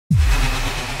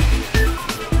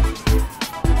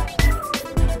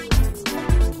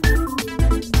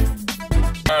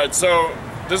Alright,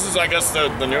 so this is, I guess,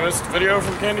 the newest video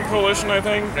from Kandi Coalition, I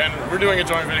think, and we're doing a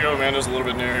joint video. Amanda's a little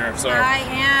bit new here, so... I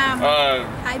am.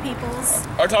 Hi, peoples.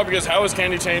 Our topic is, how has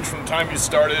Kandi changed from the time you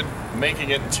started making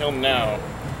it until now?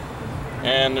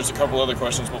 And there's a couple other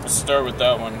questions, but we'll start with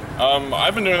that one.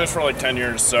 I've been doing this for like 10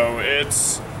 years, so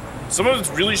it's... Some of it's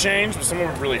really changed, but some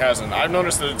of it really hasn't. I've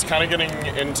noticed that it's kind of getting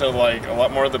into like a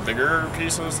lot more of the bigger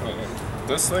pieces.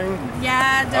 This thing.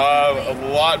 Yeah, definitely.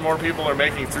 A lot more people are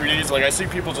making 3Ds. Like I see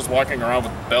people just walking around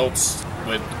with belts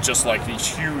with just like these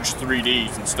huge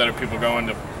 3Ds instead of people going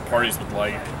to parties with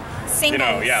like, Singles. you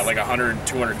know, yeah, like 100,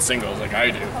 200 singles like I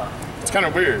do. It's kind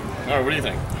of weird. What do you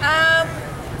think?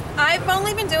 I've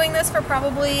only been doing this for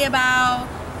probably about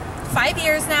 5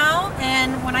 years now,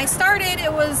 and when I started,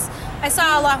 I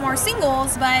saw a lot more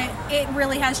singles, but it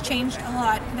really has changed a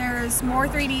lot. There's more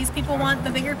 3Ds. People want the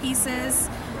bigger pieces.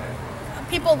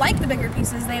 People like the bigger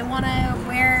pieces. They want to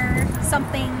wear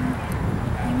something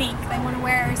unique. They want to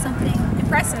wear something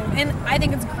impressive. And I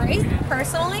think it's great,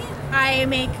 personally.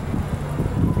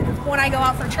 When I go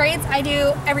out for trades, I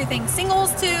do everything.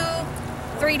 Singles to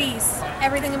 3Ds.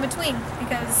 Everything in between.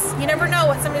 Because you never know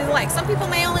what somebody's like. Some people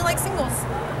may only like singles.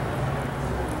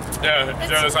 Yeah,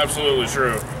 that's absolutely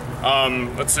true.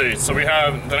 Let's see. So we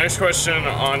have the next question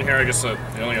on here. I guess the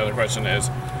only other question is,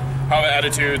 how have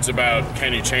attitudes about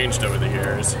Kandi changed over the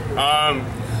years?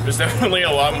 There's definitely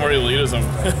a lot more elitism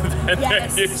than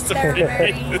yes, there used to there be.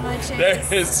 very much There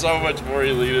is so much more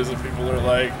elitism. People are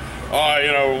like, oh,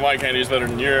 you know, my Kandi's better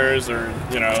than yours, or,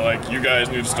 you know, like, you guys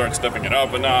need to start stepping it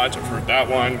up a notch. I've heard that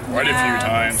one quite a few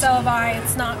times. So have I.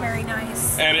 It's not very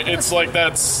nice. And it's like,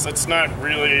 that's not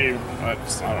really, I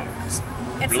don't know.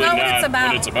 It's really not what it's about.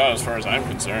 What it's about, as far as I'm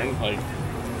concerned. Like,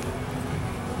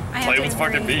 play with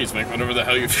fucking bees, make whatever the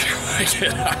hell you feel like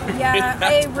it.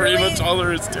 That's pretty much all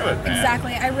there is to it, man.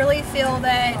 Exactly. I really feel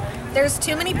that there's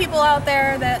too many people out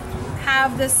there that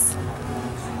have this,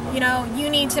 you know, you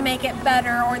need to make it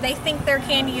better, or they think their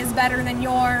Kandi is better than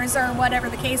yours, or whatever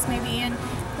the case may be. And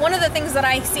one of the things that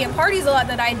I see at parties a lot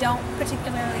that I don't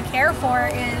particularly care for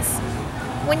is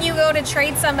when you go to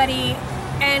trade somebody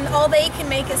and all they can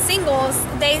make is singles,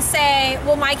 they say,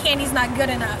 well, my Kandi's not good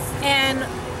enough. And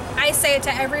I say it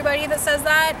to everybody that says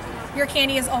that, your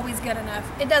Kandi is always good enough.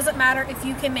 It doesn't matter if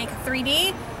you can make a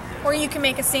 3D or you can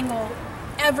make a single.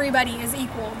 Everybody is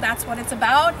equal. That's what it's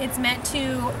about. It's meant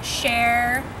to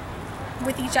share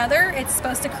with each other. It's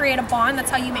supposed to create a bond. That's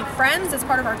how you make friends. It's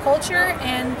part of our culture.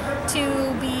 And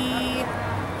to be,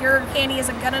 your Kandi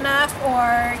isn't good enough,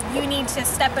 or you need to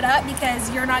step it up because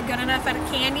you're not good enough at a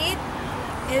Kandi,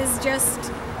 it's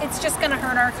just going to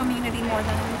hurt our community more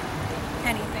than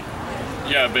anything.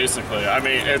 Yeah, basically. I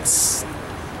mean,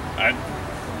 I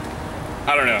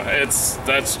don't know.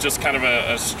 That's just kind of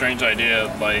a strange idea,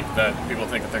 like that people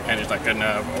think that their Kandi's not good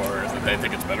enough, or that they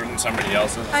think it's better than somebody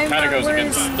else's. It kind of goes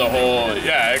against the whole.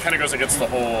 Yeah, it kind of goes against the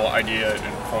whole idea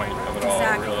and point of it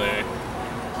all, really.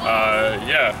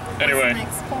 Yeah. Anyway,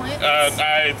 next point?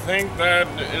 I think that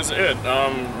is it.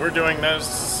 We're doing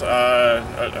this.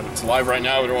 It's live right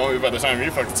now, but it won't be by the time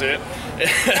you fucking see it.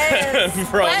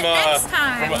 From next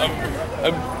time?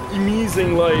 From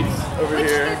amazing lights over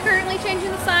here. We're currently changing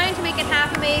the sign to make it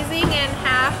half amazing and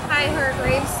half I Heart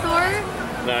Rave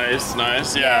store. Nice,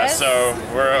 nice. Yeah. Yes. So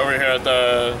we're over here at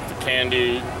the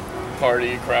Kandi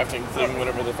party crafting thing,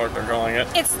 whatever the fuck they're calling it.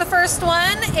 It's the first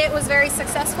one. It was very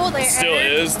successful. It still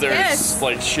is. There's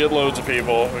like shitloads of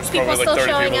people. There's probably like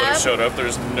 30 people that showed up.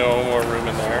 There's no more room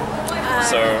in there.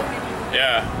 So,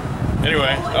 yeah.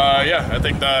 Anyway, yeah, I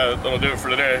think that'll do it for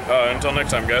today. Until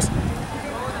next time, guys.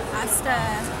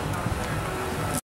 Hasta.